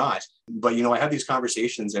it might not. But, I have these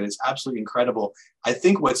conversations and it's absolutely incredible. I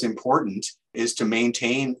think what's important is to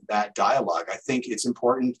maintain that dialogue. I think it's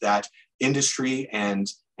important that industry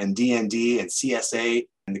and DND and CSA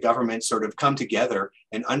and the government sort of come together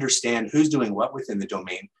and understand who's doing what within the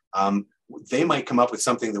domain. They might come up with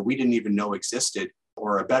something that we didn't even know existed,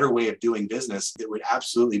 or a better way of doing business that would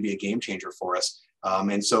absolutely be a game changer for us.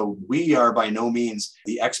 And so we are by no means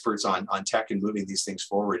the experts on tech and moving these things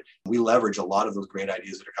forward. We leverage a lot of those great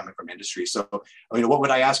ideas that are coming from industry. So, what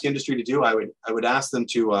would I ask industry to do? I would ask them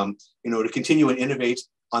to, to continue and innovate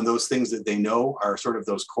on those things that they know are sort of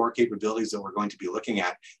those core capabilities that we're going to be looking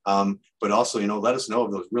at. But also, let us know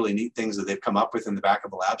of those really neat things that they've come up with in the back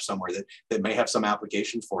of a lab somewhere that may have some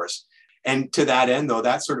application for us. And to that end, though,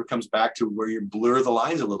 that sort of comes back to where you blur the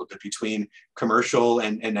lines a little bit between commercial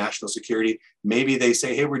and national security. Maybe they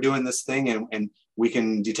say, hey, we're doing this thing and we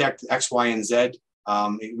can detect X, Y, and Z.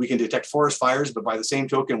 We can detect forest fires, but by the same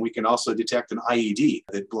token, we can also detect an IED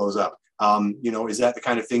that blows up. Is that the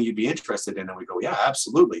kind of thing you'd be interested in? And we go, yeah,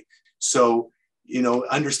 absolutely. So,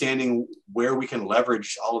 understanding where we can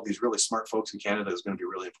leverage all of these really smart folks in Canada is going to be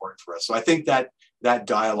really important for us. So I think that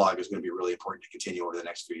dialogue is going to be really important to continue over the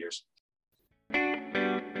next few years.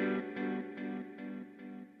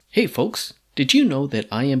 Hey folks, did you know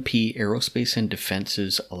that IMP Aerospace and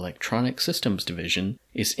Defense's Electronic Systems Division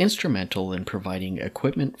is instrumental in providing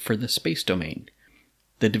equipment for the space domain?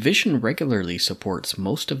 The division regularly supports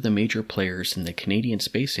most of the major players in the Canadian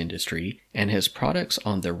space industry and has products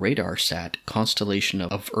on the RadarSat constellation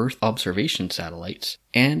of Earth observation satellites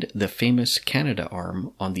and the famous Canada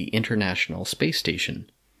arm on the International Space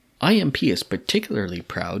Station. IMP is particularly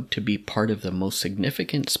proud to be part of the most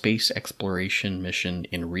significant space exploration mission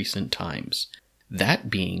in recent times,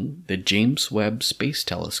 that being the James Webb Space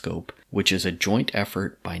Telescope, which is a joint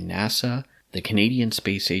effort by NASA, the Canadian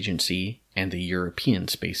Space Agency, and the European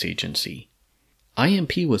Space Agency.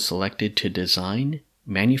 IMP was selected to design,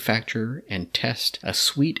 manufacture, and test a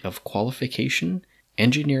suite of qualification,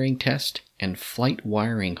 engineering test, and flight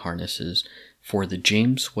wiring harnesses for the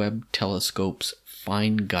James Webb Telescope's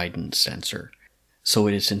fine guidance sensor. So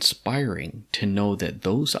it is inspiring to know that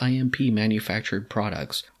those IMP manufactured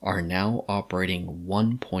products are now operating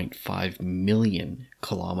 1.5 million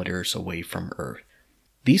kilometers away from Earth.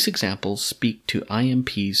 These examples speak to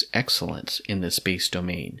IMP's excellence in the space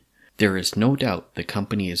domain. There is no doubt the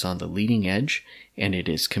company is on the leading edge, and it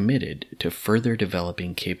is committed to further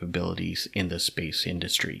developing capabilities in the space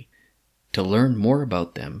industry. To learn more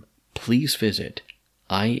about them, please visit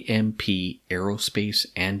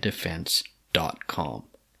impaerospaceanddefense.com.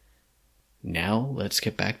 Now let's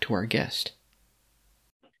get back to our guest.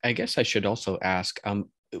 I guess I should also ask,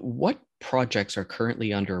 what projects are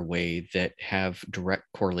currently underway that have direct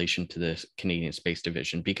correlation to the Canadian Space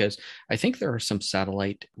Division? Because I think there are some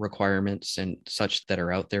satellite requirements and such that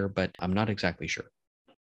are out there, but I'm not exactly sure.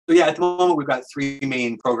 So yeah, at the moment, we've got three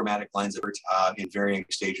main programmatic lines of in varying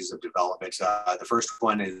stages of development. The first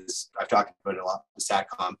one is, I've talked about it a lot, the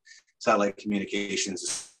SATCOM, satellite communications, to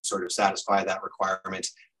sort of satisfy that requirement,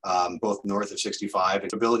 both north of 65,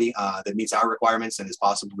 and ability that meets our requirements and is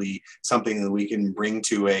possibly something that we can bring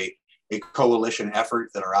to a coalition effort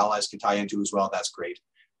that our allies can tie into as well. That's great.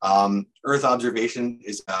 Earth observation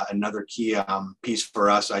is another key piece for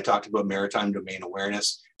us. I talked about maritime domain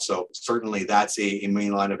awareness. So certainly that's a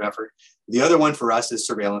main line of effort. The other one for us is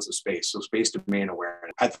surveillance of space. So space domain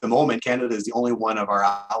awareness. At the moment, Canada is the only one of our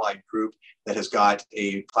allied group that has got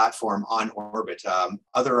a platform on orbit.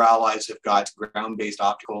 Other allies have got ground-based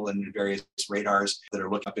optical and various radars that are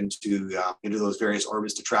looking up into those various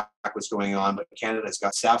orbits to track what's going on. But Canada's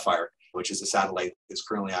got Sapphire, which is a satellite that's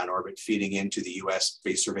currently on orbit feeding into the U.S.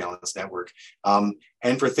 space surveillance network. And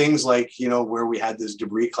for things like, where we had this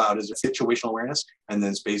debris cloud, is situational awareness and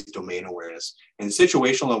then space domain awareness. And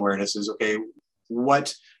situational awareness is, okay,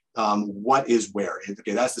 what is where?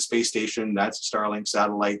 Okay, that's the space station, that's a Starlink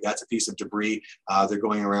satellite, that's a piece of debris. They're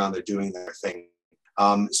going around, they're doing their thing.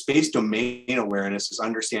 Space domain awareness is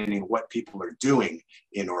understanding what people are doing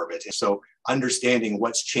in orbit. So understanding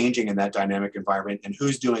what's changing in that dynamic environment and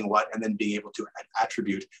who's doing what, and then being able to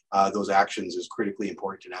attribute those actions is critically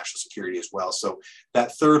important to national security as well. So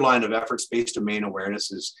that third line of effort, space domain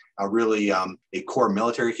awareness, is really a core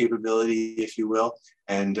military capability, if you will.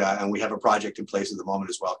 And we have a project in place at the moment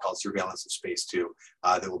as well called Surveillance of Space 2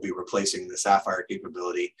 that will be replacing the Sapphire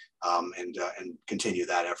capability and continue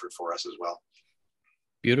that effort for us as well.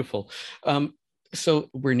 Beautiful. So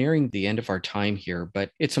we're nearing the end of our time here,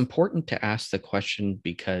 but it's important to ask the question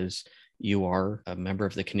because you are a member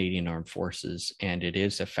of the Canadian Armed Forces, and it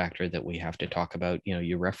is a factor that we have to talk about.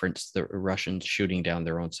 You referenced the Russians shooting down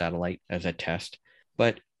their own satellite as a test,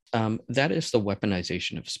 but that is the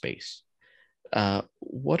weaponization of space.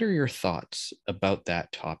 What are your thoughts about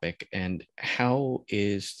that topic, and how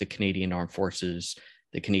is the Canadian Armed Forces,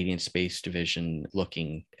 the Canadian Space Division,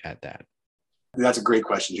 looking at that? That's a great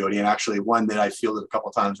question, Jody. And actually one that I fielded a couple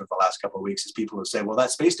of times over the last couple of weeks is people who say, well,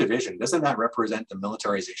 that space division, doesn't that represent the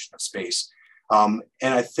militarization of space? And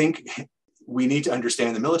I think we need to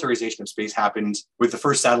understand the militarization of space happened with the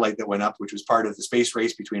first satellite that went up, which was part of the space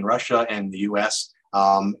race between Russia and the US.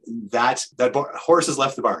 That horse has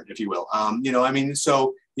left the barn, if you will.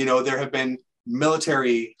 There have been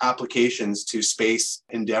military applications to space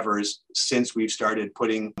endeavors since we've started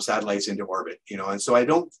putting satellites into orbit, and so I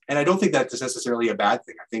don't think that's necessarily a bad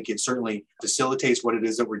thing. I think it certainly facilitates what it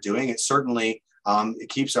is that we're doing. It certainly it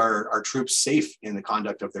keeps our troops safe in the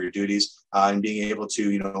conduct of their duties and being able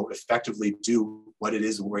to effectively do what it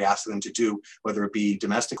is we ask them to do, whether it be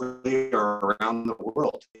domestically or around the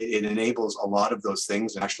world. It enables a lot of those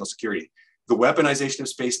things in national security. The weaponization of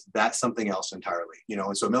space, that's something else entirely,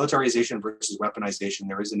 and so militarization versus weaponization,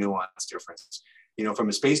 there is a nuanced difference. From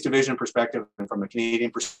a space division perspective and from a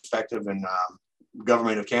Canadian perspective and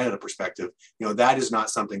government of Canada perspective, that is not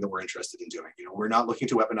something that we're interested in doing. We're not looking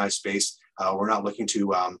to weaponize space. We're not looking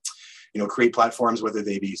to, create platforms, whether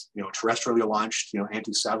they be, terrestrially launched,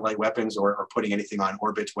 anti-satellite weapons or putting anything on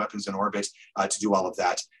orbit, weapons in orbit to do all of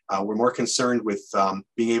that. We're more concerned with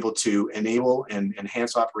being able to enable and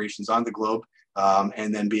enhance operations on the globe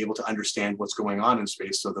and then be able to understand what's going on in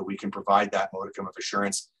space so that we can provide that modicum of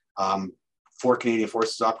assurance for Canadian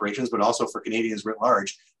Forces operations, but also for Canadians writ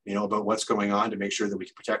large, about what's going on to make sure that we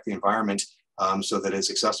can protect the environment so that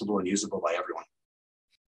it's accessible and usable by everyone.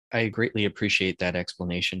 I greatly appreciate that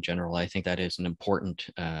explanation, General. I think that is an important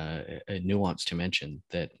nuance to mention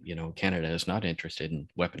that, Canada is not interested in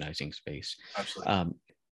weaponizing space. Absolutely.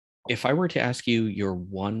 If I were to ask you your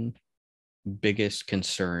one biggest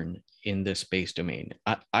concern in the space domain,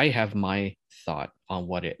 I have my thought on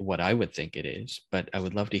what I would think it is, but I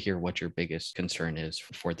would love to hear what your biggest concern is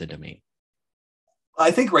for the domain.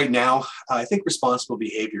 I think right now, responsible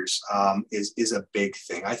behaviors is a big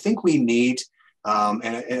thing. I think we need, and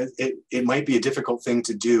it might be a difficult thing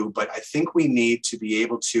to do, but I think we need to be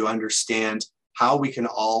able to understand how we can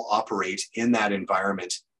all operate in that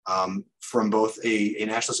environment from both a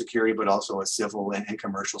national security, but also a civil and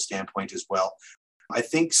commercial standpoint as well. I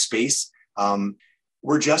think space,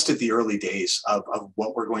 we're just at the early days of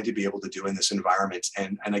what we're going to be able to do in this environment.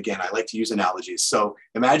 And again, I like to use analogies. So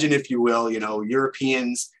imagine, if you will,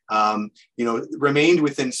 Europeans, remained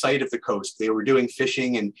within sight of the coast. They were doing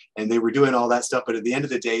fishing and they were doing all that stuff. But at the end of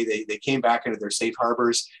the day, they came back into their safe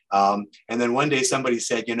harbors. And then one day somebody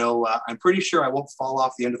said, I'm pretty sure I won't fall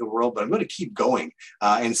off the end of the world, but I'm going to keep going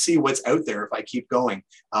and see what's out there if I keep going.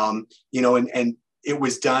 And it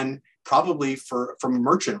was done probably for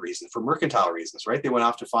mercantile reasons, right? They went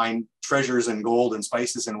off to find treasures and gold and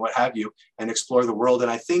spices and what have you, and explore the world. And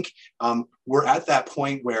I think we're at that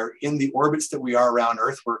point where in the orbits that we are around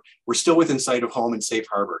Earth, we're still within sight of home and safe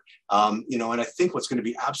harbor. And I think what's going to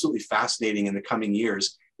be absolutely fascinating in the coming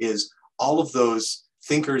years is all of those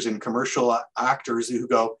thinkers and commercial actors who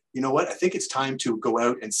go, I think it's time to go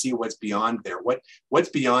out and see what's beyond there. What's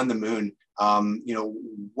beyond the moon?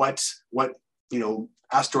 What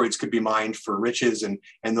asteroids could be mined for riches and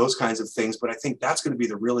those kinds of things. But I think that's going to be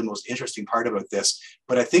the really most interesting part about this.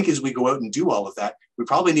 But I think as we go out and do all of that, we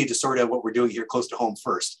probably need to sort out what we're doing here close to home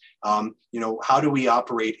first. How do we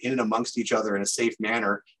operate in and amongst each other in a safe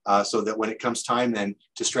manner so that when it comes time then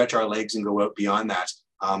to stretch our legs and go out beyond that,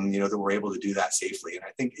 that we're able to do that safely. And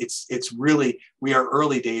I think it's really, we are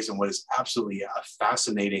early days in what is absolutely a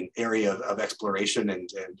fascinating area of exploration. And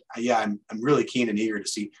I'm really keen and eager to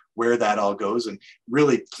see where that all goes, and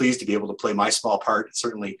really pleased to be able to play my small part,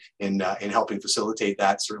 certainly in helping facilitate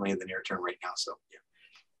that, certainly in the near term right now. So, yeah.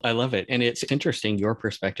 I love it. And it's interesting, your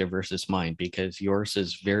perspective versus mine, because yours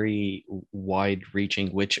is very wide reaching,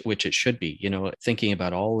 which it should be, thinking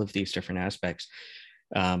about all of these different aspects.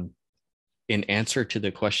 In answer to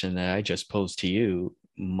the question that I just posed to you,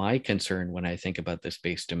 my concern when I think about the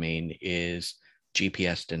space domain is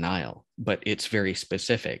GPS denial, but it's very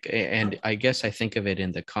specific. And I guess I think of it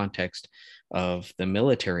in the context of the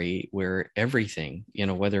military, where everything,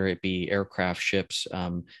 whether it be aircraft, ships,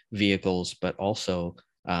 vehicles, but also,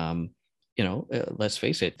 let's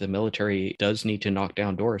face it, the military does need to knock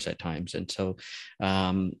down doors at times. And so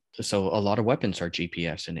a lot of weapons are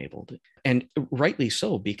GPS enabled, and rightly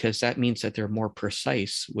so, because that means that they're more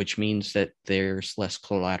precise, which means that there's less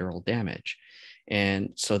collateral damage. And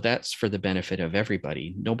so that's for the benefit of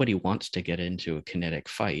everybody. Nobody wants to get into a kinetic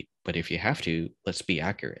fight, but if you have to, let's be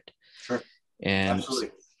accurate. Sure. And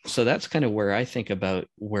absolutely. So that's kind of where I think about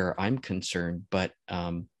where I'm concerned, but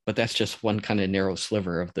that's just one kind of narrow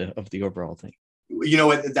sliver of the overall thing.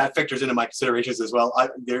 That factors into my considerations as well.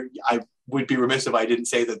 I would be remiss if I didn't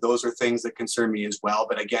say that those are things that concern me as well.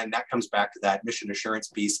 But again, that comes back to that mission assurance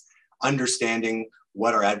piece, understanding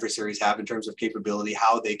what our adversaries have in terms of capability,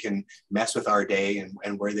 how they can mess with our day,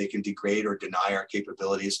 and where they can degrade or deny our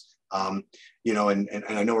capabilities. And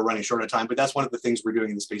I know we're running short on time, but that's one of the things we're doing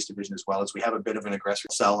in the Space Division as well, is we have a bit of an aggressor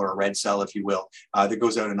cell, or a red cell, if you will, that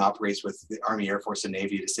goes out and operates with the Army, Air Force, and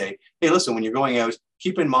Navy to say, hey, listen, when you're going out,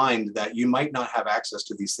 keep in mind that you might not have access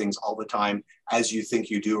to these things all the time as you think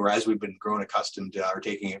you do, or as we've been grown accustomed to, or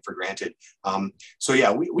taking it for granted.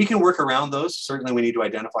 We can work around those. Certainly we need to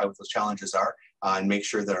identify what those challenges are and make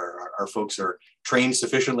sure that our folks are trained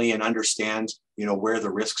sufficiently and understand, where the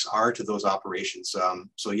risks are to those operations.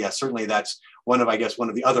 So yeah, certainly that's one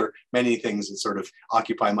of the other many things that sort of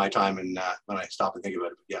occupy my time and when I stop and think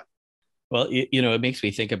about it. But yeah. Well, it makes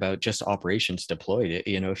me think about just operations deployed.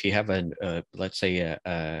 If you have let's say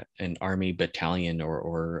an army battalion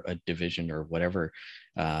or a division or whatever,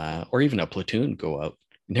 or even a platoon go out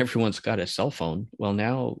and everyone's got a cell phone. Well,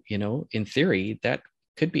 now, in theory, that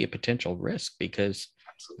could be a potential risk because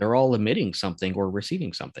they're all emitting something or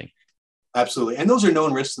receiving something. Absolutely. And those are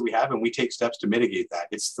known risks that we have, and we take steps to mitigate that.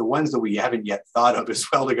 It's the ones that we haven't yet thought of as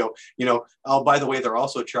well to go, oh, by the way, they're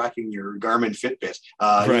also tracking your Garmin Fitbit,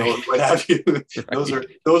 right. What have you. Right.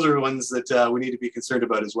 Those are ones that we need to be concerned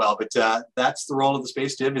about as well. But that's the role of the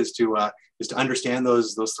Space Div is to understand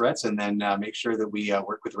those threats and then make sure that we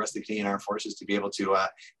work with the rest of the Canadian Armed Forces to be able to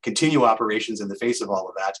continue operations in the face of all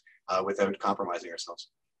of that without compromising ourselves.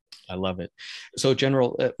 I love it. So,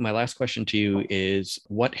 General, my last question to you is,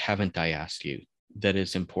 what haven't I asked you that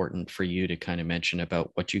is important for you to kind of mention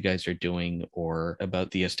about what you guys are doing or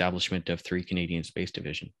about the establishment of 3 Canadian Space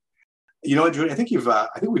Division? Judy, I think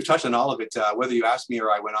we've touched on all of it, whether you asked me or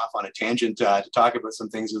I went off on a tangent to talk about some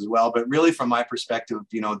things as well. But really, from my perspective,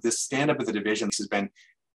 this stand up of the division has been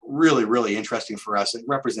really, really interesting for us. It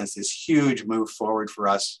represents this huge move forward for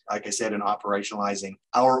us, like I said, in operationalizing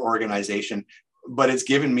our organization. But it's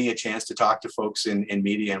given me a chance to talk to folks in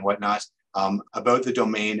media and whatnot about the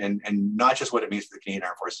domain and not just what it means for the Canadian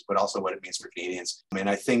Armed Forces, but also what it means for Canadians. And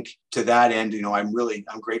I think to that end, I'm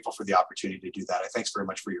grateful for the opportunity to do that. Thanks very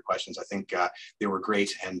much for your questions. I think they were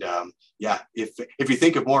great. And if you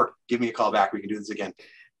think of more, give me a call back. We can do this again.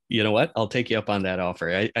 You know what? I'll take you up on that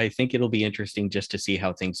offer. I think it'll be interesting just to see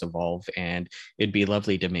how things evolve, and it'd be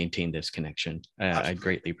lovely to maintain this connection. I'd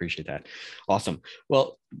greatly appreciate that. Awesome.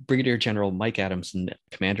 Well, Brigadier General Mike Adamson,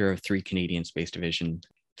 Commander of 3 Canadian Space Division,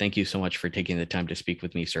 thank you so much for taking the time to speak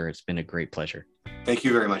with me, sir. It's been a great pleasure. Thank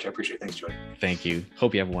you very much. I appreciate it. Thanks, Joy. Thank you.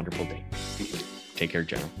 Hope you have a wonderful day. Take care,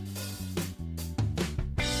 General.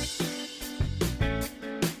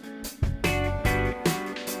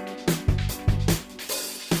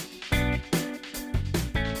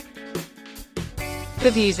 The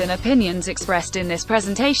views and opinions expressed in this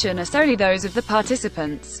presentation are solely those of the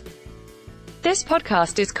participants. This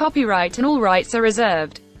podcast is copyright and all rights are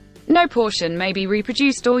reserved. No portion may be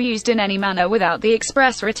reproduced or used in any manner without the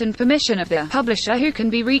express written permission of the publisher, who can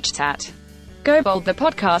be reached at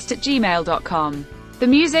goboldthepodcast@gmail.com. The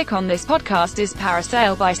music on this podcast is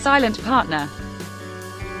Parasail by Silent Partner.